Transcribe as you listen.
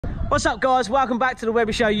What's up, guys? Welcome back to the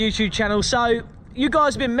Webby Show YouTube channel. So you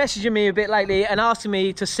guys have been messaging me a bit lately and asking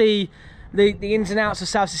me to see the ins and outs of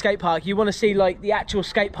Southsea skate park. You want to see like the actual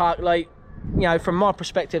skate park, like, you know, from my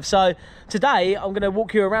perspective. So today I'm going to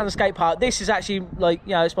walk you around the skate park. This is actually like,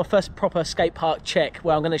 you know, it's my first proper skate park check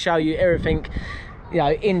where I'm going to show you everything, you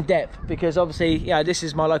know, in depth, because obviously, you know, this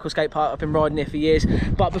is my local skate park. I've been riding here for years.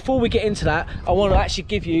 But before we get into that, I want to actually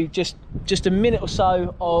give you just a minute or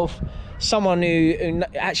so of someone who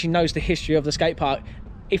actually knows the history of the skate park.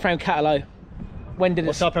 Ephraim Catalo,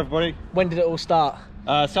 What's up, everybody? When did it all start?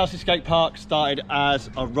 Southsea skate park started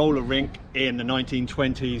as a roller rink in the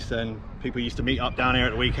 1920s, and people used to meet up down here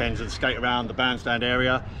at the weekends and skate around the bandstand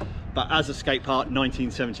area. But as a skate park,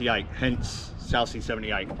 1978, hence Southsea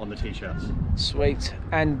 78 on the t-shirts. Sweet.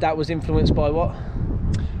 And that was influenced by what?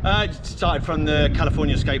 It started from the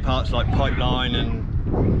California skate parks like Pipeline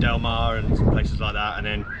and Del Mar and places like that, and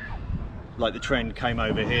then like the trend came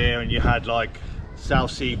over here, and you had like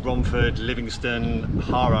Southsea, Romford, Livingston,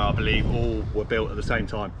 Hara, I believe, all were built at the same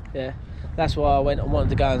time. Yeah, that's why I wanted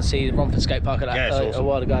to go and see the Romford skate park awesome. A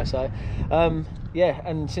while ago. So yeah,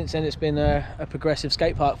 and since then it's been a progressive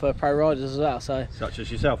skate park for pro riders as well. So such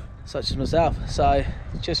as yourself. Such as myself. So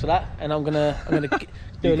cheers for that. And I'm gonna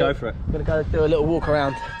go for it. I'm gonna go do a little walk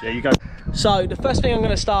around. Yeah, you go. So the first thing I'm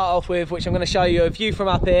going to start off with, which I'm going to show you a view from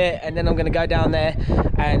up here, and then I'm going to go down there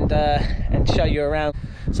and show you around.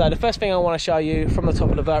 So the first thing I want to show you from the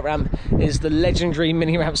top of the vert ramp is the legendary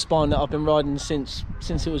mini ramp spine that I've been riding since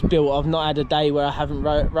it was built. I've not had a day where I haven't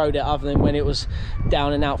rode it, other than when it was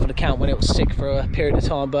down and out for the count, when it was sick for a period of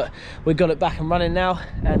time. But we've got it back and running now,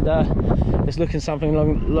 and it's looking something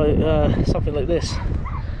like this.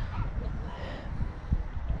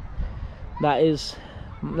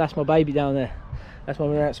 That's my baby down there. That's my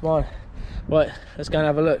mini ramp spine. Right, let's go and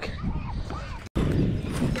have a look.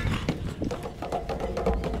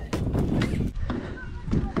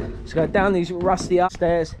 So go down these rusty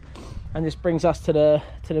upstairs, and this brings us to the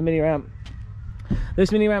mini ramp.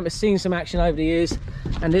 This mini ramp has seen some action over the years,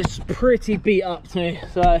 and it's pretty beat up too.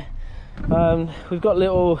 So we've got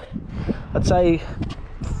little, I'd say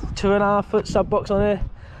 2.5 foot sub box on here.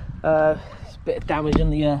 It's a bit of damage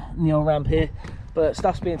on the old ramp here, but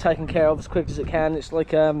stuff's being taken care of as quick as it can. It's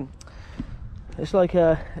like a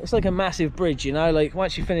massive bridge, you know. Like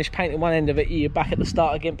once you finish painting one end of it, you're back at the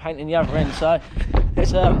start again painting the other end. So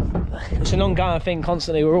it's an ongoing thing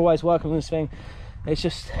constantly. We're always working on this thing. It's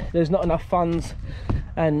just there's not enough funds,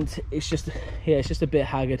 and it's just a bit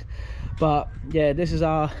haggard. But yeah, this is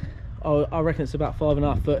I reckon it's about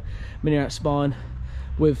 5.5 foot mini ramp spine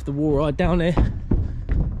with the wall ride down there.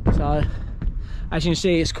 So as you can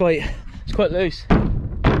see, it's quite loose,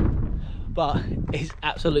 but it's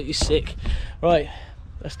absolutely sick. Right,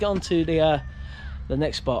 let's get on to the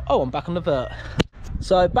next spot. Oh, I'm back on the vert.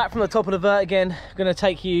 So back from the top of the vert again. I'm going to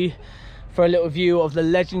take you for a little view of the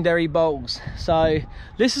legendary bowls. So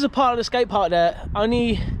this is a part of the skate park that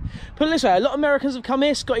only, put it this way, a lot of Americans have come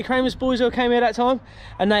here. Scotty Kramer's boys all came here that time,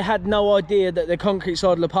 and they had no idea that the concrete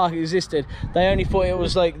side of the park existed. They only thought it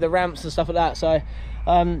was like the ramps and stuff like that. So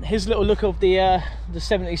here's a little look of the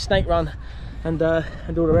 70s snake run and all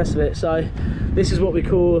the rest of it. So this is what we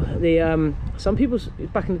call the some people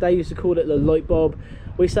back in the day used to call it the light bulb.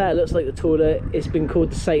 We say it looks like the toilet. It's been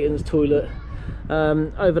called the Satan's toilet.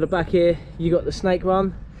 Over the back here you got the snake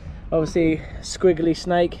run, obviously squiggly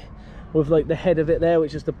snake with like the head of it there,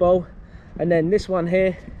 which is the bowl. And then this one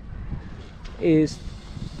here is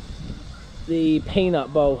the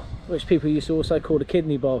peanut bowl, which people used to also call the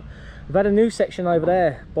kidney bowl. We've had a new section over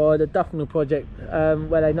there by the Duffnell project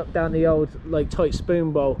where they knocked down the old like tight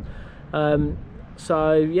spoon bowl.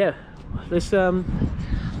 So yeah, let's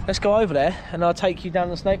go over there and I'll take you down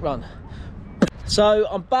the snake run. So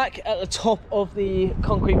I'm back at the top of the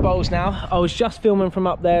concrete bowls now. I was just filming from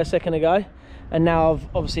up there a second ago, and now I've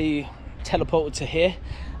obviously teleported to here.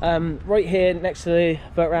 Right here next to the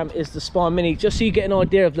vert ramp is the Spine Mini, just so you get an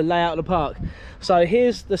idea of the layout of the park. So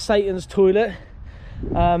here's the Satan's toilet,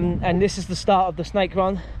 and this is the start of the snake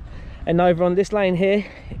run. And over on this lane here,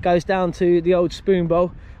 it goes down to the old spoon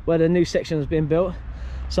bowl where the new section has been built.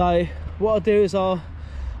 So what I'll do is I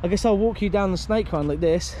guess I'll walk you down the snake run like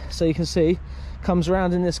this, so you can see. Comes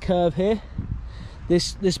around in this curve here.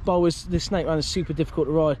 This snake run is super difficult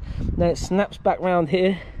to ride. Then it snaps back round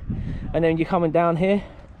here, and then you're coming down here,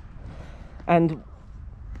 and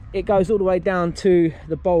it goes all the way down to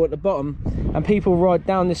the bowl at the bottom. And people ride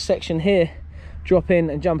down this section here, drop in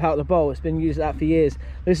and jump out the bowl. It's been used that for years.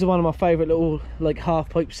 This is one of my favourite little like half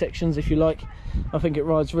pipe sections, if you like. I think it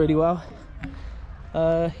rides really well.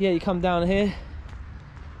 Yeah, you come down here,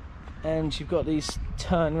 and you've got these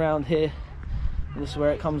turn round here And this is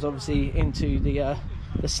where it comes obviously into the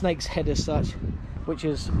snake's head as such, which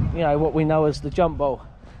is, you know, what we know as the jump bowl.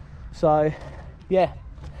 So yeah,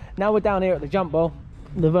 now we're down here at the jump bowl.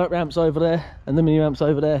 The vert ramp's over there and the mini ramp's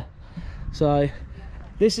over there. So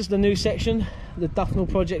this is the new section, the Duffnell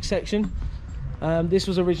project section. This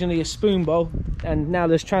was originally a spoon bowl, and now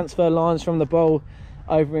there's transfer lines from the bowl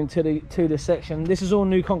over into the section. This is all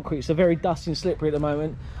new concrete. It's very dusty and slippery at the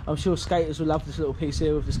moment. I'm sure skaters will love this little piece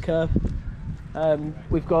here with this curve.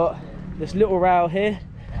 We've got this little rail here.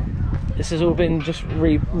 This has all been just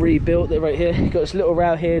rebuilt right here. You've got this little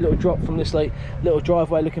rail here, little drop from this like little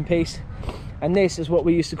driveway looking piece. And this is what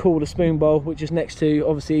we used to call the spoon bowl, which is next to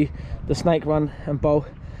obviously the snake run and bowl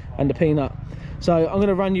and the peanut. So I'm going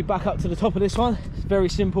to run you back up to the top of this one. It's very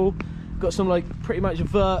simple. Got some like pretty much a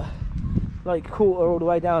vert like quarter all the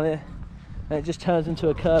way down here, and it just turns into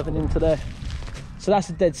a curve and into there. So that's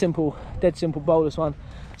a dead simple bowl, this one.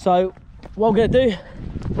 So what I'm going to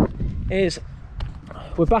do is,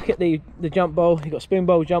 we're back at the jump bowl. You've got spoon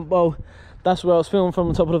bowl, jump bowl. That's where I was filming from,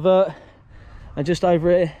 on top of the vert. And just over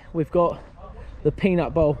here we've got the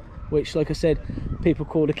peanut bowl, which, like I said, people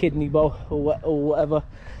call the kidney bowl or whatever.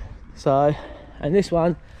 So, and this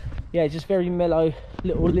one, yeah, just very mellow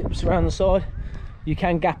little lips around the side. You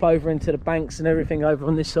can gap over into the banks and everything over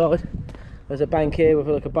on this side. There's a bank here with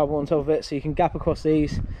like a bubble on top of it, so you can gap across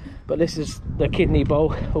these. But this is the kidney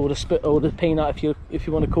bowl, or the peanut, if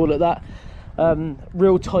you want to call it that.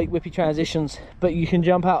 Real tight whippy transitions, but you can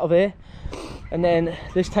jump out of here, and then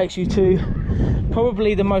this takes you to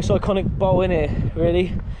probably the most iconic bowl in here,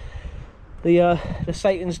 really, the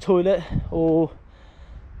Satan's toilet, or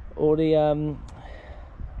the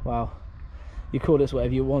well, you call this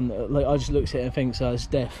whatever you want. Like, I just looked at it and think so it's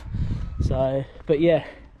deaf. So, but yeah,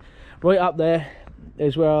 right up there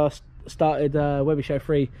is where I started Webby Show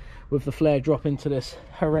 3 with the flare drop into this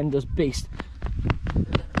horrendous beast.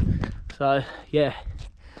 So yeah,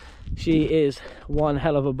 she is one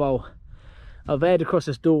hell of a bowl. I've aired across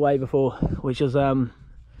this doorway before, which was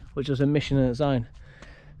a mission in its own.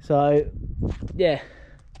 So yeah,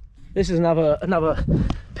 this is another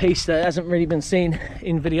piece that hasn't really been seen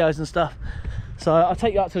in videos and stuff. So I'll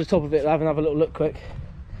take you up to the top of it and have another little look quick.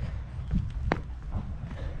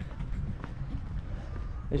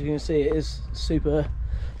 As you can see, it is super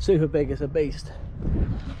big. It's a beast.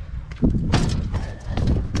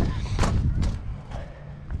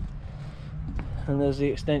 And there's the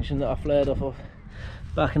extension that I flared off of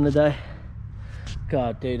back in the day.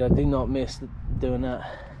 God, dude, I do not miss doing that.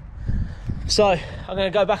 So I'm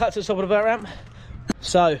going to go back up to the top of the vert ramp.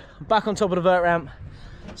 So I'm back on top of the vert ramp,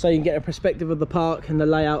 so you can get a perspective of the park and the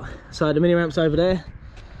layout. So the mini ramp's over there.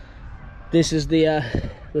 This is the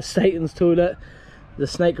Satan's toilet, the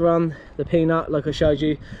snake run, the peanut, like I showed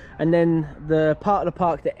you, and then the part of the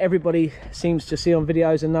park that everybody seems to see on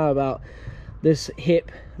videos and know about, this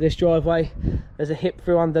hip, this driveway. There's a hip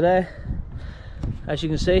through under there, as you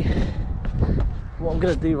can see. What I'm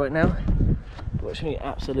going to do right now, watch me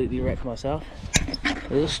absolutely wreck myself,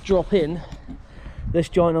 is drop in this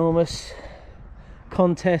ginormous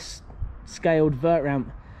contest scaled vert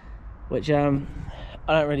ramp, which I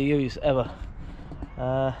don't really use ever.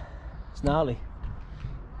 It's gnarly.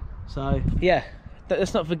 So yeah,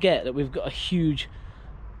 let's not forget that we've got a huge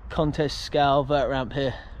contest scale vert ramp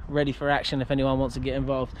here, ready for action if anyone wants to get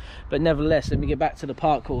involved. But nevertheless, let me get back to the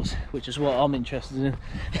park course, which is what I'm interested in.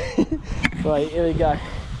 Right, here we go.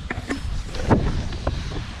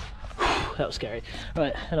 That was scary.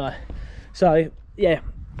 Right, anyway, so yeah,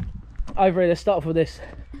 over here, let's start off with this.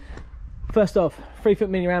 First off, 3-foot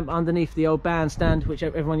mini ramp underneath the old bandstand, which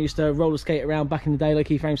everyone used to roller skate around back in the day, like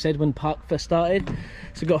Efraim said, when park first started.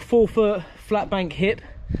 So we've got a 4-foot flat bank hip,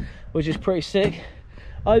 which is pretty sick.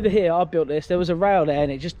 Over here, I built this, there was a rail there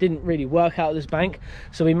and it just didn't really work out of this bank,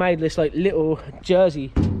 so we made this like little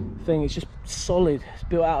jersey thing. It's just solid, it's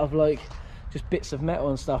built out of like just bits of metal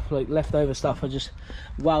and stuff, like leftover stuff. I just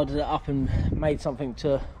welded it up and made something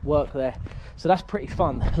to work there. So that's pretty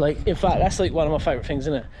fun. Like, in fact, that's like one of my favorite things,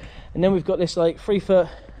 isn't it? And then we've got this like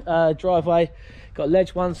 3-foot driveway, got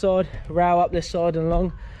ledge one side, rail up this side and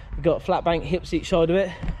along. We've got flat bank hips each side of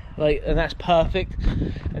it, like, and that's perfect.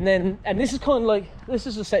 And then, and this is kind of like, this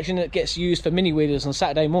is the section that gets used for mini wheelers on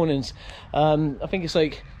Saturday mornings. I think it's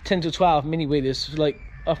like 10 to 12 mini wheelers, like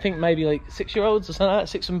I think maybe like 6-year-olds or something like that,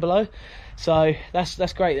 6 and below. So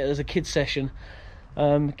that's great that there's a kids session.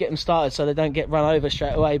 Get them started so they don't get run over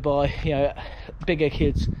straight away by, you know, bigger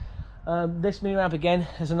kids. This mini ramp again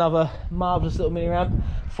is another marvellous little mini ramp,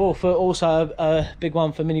 4 foot, also a big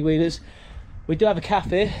one for mini wheelers. We do have a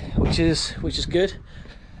cafe, which is good.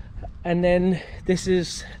 And then this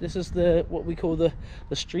is the what we call the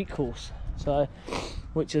street course. So,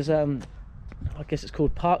 which is I guess it's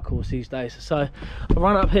called park course these days. So I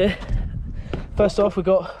run up here. First off, we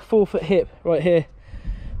got 4 foot hip right here.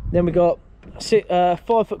 Then we got 5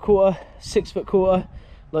 foot quarter, 6 foot quarter,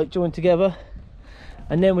 like joined together.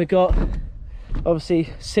 And then we got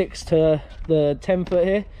obviously 6 to the 10 foot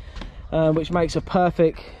here, which makes a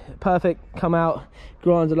perfect come out,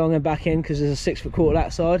 grind along and back in, because there's a 6 foot quarter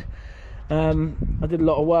that side. I did a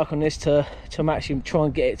lot of work on this to actually try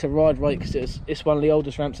and get it to ride right, because it's one of the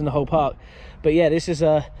oldest ramps in the whole park. But yeah, this is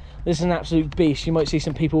an absolute beast. You might see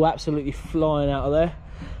some people absolutely flying out of there.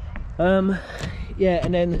 Yeah,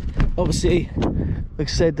 and then obviously, like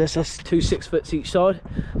I said, there's just 2 6 foots each side,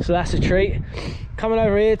 so that's a treat. Coming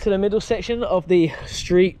over here to the middle section of the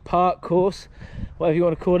street park course, whatever you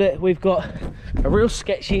want to call it, we've got a real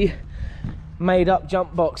sketchy made up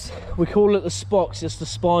jump box. We call it the Spox, it's the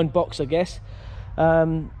spine box, I guess,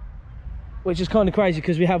 which is kind of crazy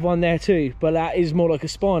because we have one there too, but that is more like a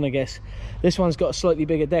spine, I guess. This one's got a slightly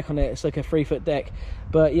bigger deck on it, it's like a 3 foot deck.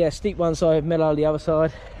 But yeah, steep one side, mellow the other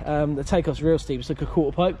side. The takeoff's real steep, it's like a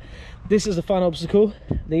quarter pipe. This is a fun obstacle,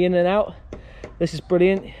 the in and out. This is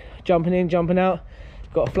brilliant, jumping in, jumping out.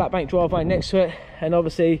 Got a flat bank driveway next to it, and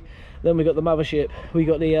obviously then we got the mothership. We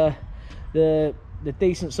got the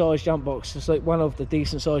decent sized jump box. It's like one of the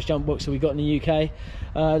decent sized jump boxes we got in the UK.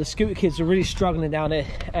 The scooter kids are really struggling down there,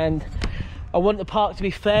 and I want the park to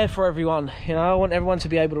be fair for everyone, you know. I want everyone to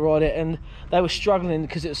be able to ride it, and they were struggling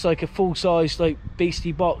because it's like a full size, like,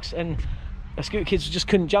 beastie box, and the scooter kids just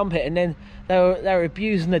couldn't jump it. And then they were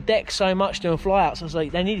abusing the deck so much doing flyouts. I was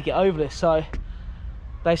like, they need to get over this. So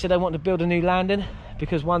they said they wanted to build a new landing,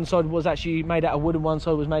 because one side was actually made out of wood and one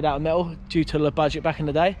side was made out of metal, due to the budget back in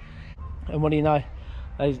the day. And what do you know,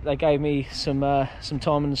 they gave me some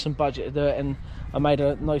time and some budget to do it, and I made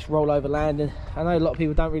a nice rollover landing. I know a lot of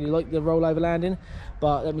people don't really like the rollover landing,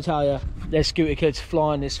 but let me tell you, there's scooter kids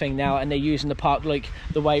flying this thing now, and they're using the park like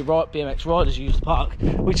the way BMX riders use the park,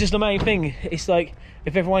 which is the main thing. It's like,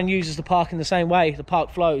 if everyone uses the park in the same way, the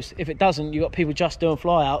park flows. If it doesn't, you've got people just doing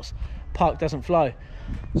flyouts, park doesn't flow.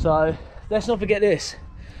 So let's not forget this.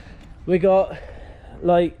 We got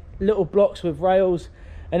like little blocks with rails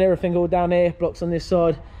and everything all down here, blocks on this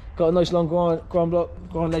side. Got a nice long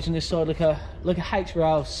grind ledge on this side, like a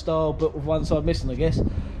H-rail style, but with one side missing, I guess.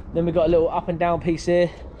 Then we got a little up and down piece here,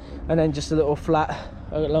 and then just a little flat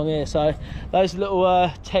along here. So those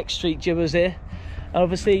little tech street jibbers here. And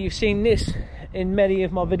obviously you've seen this in many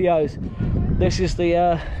of my videos. This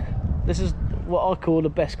is what I call the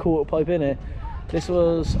best quarter pipe in it. This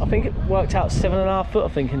was, I think it worked out 7.5 foot,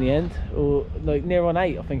 I think, in the end, or like near on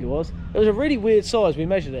 8, I think it was. It was a really weird size, we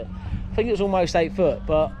measured it. I think it was almost 8 foot,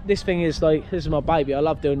 but this thing is like, this is my baby. I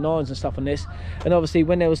love doing 9s and stuff on this. And obviously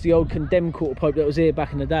when there was the old condemned quarter pipe that was here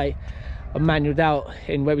back in the day, I manualed out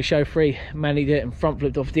in where we show 3, manualed it and front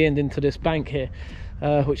flipped off the end into this bank here,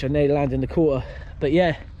 which I nearly landed in the quarter. But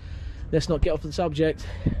yeah, let's not get off the subject.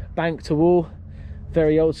 Bank to wall,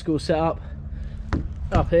 very old school setup.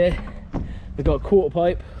 Up here, we've got a quarter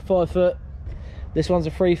pipe, 5 foot. This one's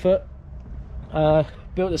a 3 foot.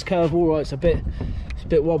 Built this curve wall right, it's a bit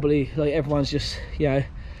wobbly, like everyone's just, you know,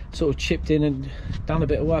 sort of chipped in and done a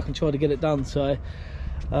bit of work and tried to get it done. So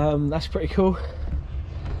that's pretty cool.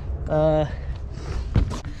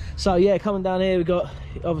 So yeah, coming down here, we've got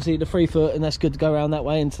obviously the 3 foot, and that's good to go around that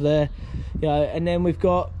way into there, you know. And then we've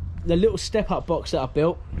got the little step up box that I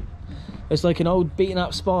built. It's like an old beaten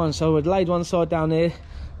up spine, so I'd laid one side down here,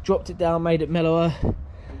 dropped it down, made it mellower,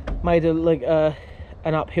 made it like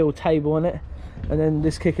an uphill table on it, and then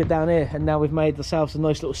this kicker down here, and now we've made ourselves a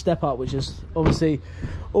nice little step up, which is obviously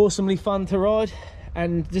awesomely fun to ride.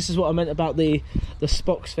 And this is what I meant about the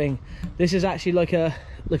Spox thing. This is actually like a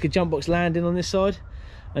jump box landing on this side,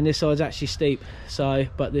 and this side's actually steep, so,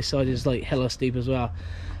 but this side is like hella steep as well.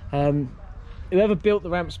 Whoever built the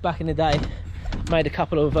ramps back in the day made a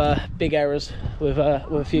couple of big errors with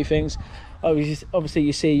a few things. Obviously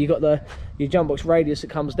you see you got your jump box radius that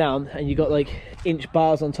comes down, and you got like inch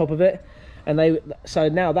bars on top of it, and so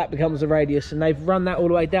now that becomes the radius, and they've run that all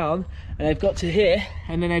the way down, and they've got to here,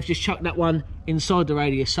 and then they've just chucked that one inside the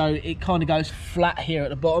radius, so it kind of goes flat here at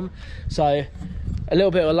the bottom. So a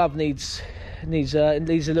little bit of love needs a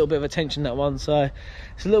little bit of attention, that one. So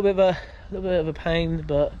it's a little bit of a pain,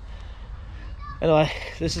 but anyway,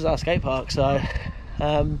 this is our skate park. So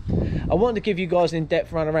I wanted to give you guys an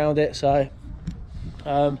in-depth run around it, so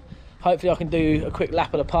hopefully I can do a quick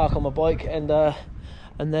lap of the park on my bike, and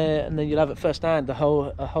then you'll have it first hand, a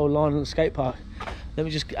whole line of the skate park. Let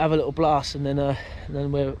me just have a little blast, and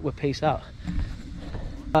then we're peace out.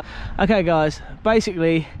 Okay guys,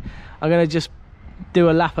 basically I'm gonna just do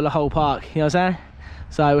a lap of the whole park, you know what I'm saying?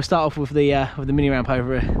 So we'll start off with the mini ramp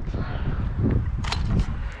over here.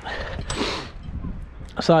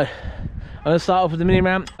 So I'm going to start off with the mini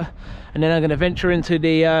ramp, and then I'm going to venture into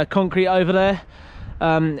the concrete over there,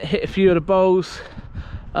 hit a few of the bowls,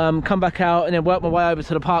 come back out, and then work my way over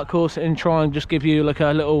to the park course and try and just give you like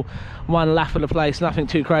a little one lap of the place, nothing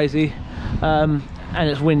too crazy, and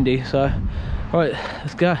it's windy. So right,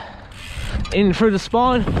 let's go in through the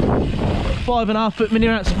spine, 5.5 foot mini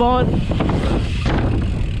ramp spine.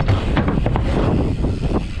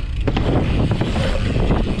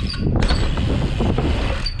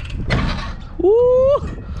 Woo!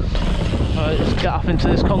 Alright, let's get up into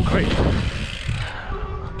this concrete.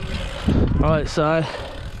 Alright, so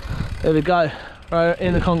there we go, right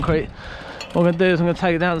in the concrete. What I'm going to do is I'm going to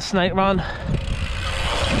take it down the snake run.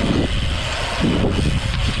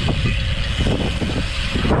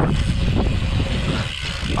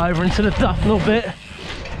 Over into the Duffnell bit.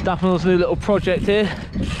 Duffnell's new little project here,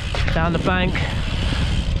 down the bank.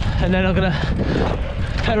 And then I'm going to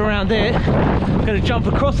head around here. I'm going to jump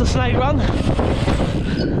across the snake run,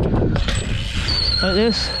 like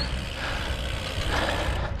this.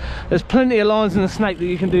 There's plenty of lines in the snake that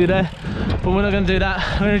you can do there, but we're not going to do that.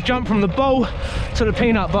 I'm going to jump from the bowl to the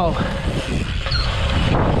peanut bowl,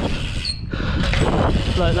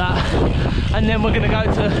 like that. And then we're going to go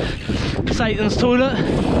to Satan's toilet.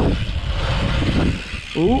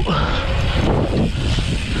 Ooh.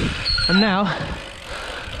 And now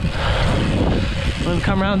we're going to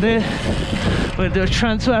come around here. We're going to do a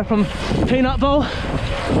transfer from peanut bowl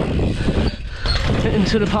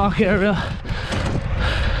into the park area,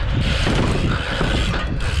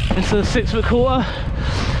 into the 6 foot quarter,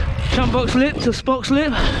 jump box lip to Spock's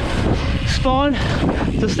lip, spine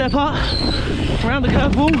to step up, around the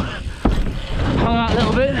curve wall, hung out a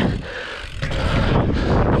little bit,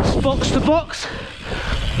 Spock's to box,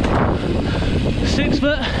 6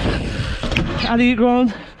 foot, alley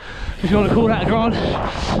grind, if you want to call that a grind,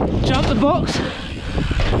 jump the box,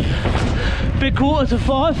 big quarter to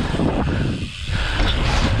 5,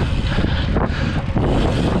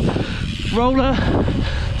 roller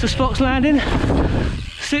to Spock's landing,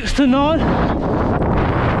 6 to 9,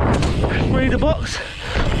 through the box,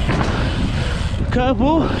 curve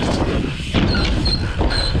wall,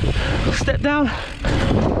 step down,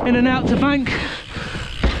 in and out to bank,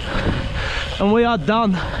 and we are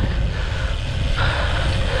done.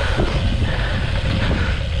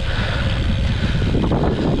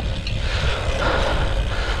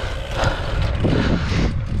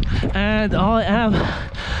 And I am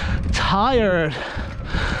tired.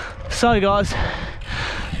 So guys,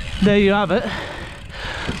 there you have it.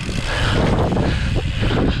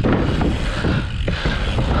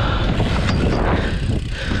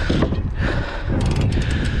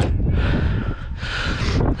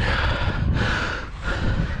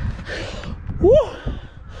 Woo!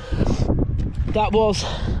 That was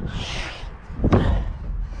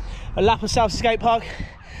a lap of Southsea skate park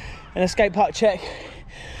and a skate park check.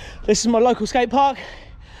 This is my local skate park.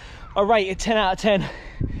 I rate it 10 out of 10.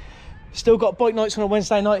 Still got bike nights on a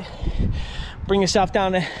Wednesday night. Bring yourself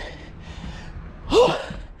down there.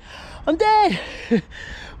 I'm dead.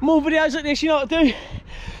 More videos like this, you know what to do.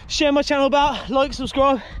 Share my channel about, like,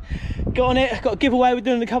 subscribe, get on it. Got a giveaway we're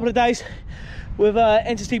doing in a couple of days with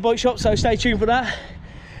Entity Bike Shop, so stay tuned for that.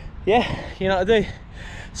 Yeah, you know what to do.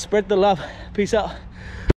 Spread the love. Peace out.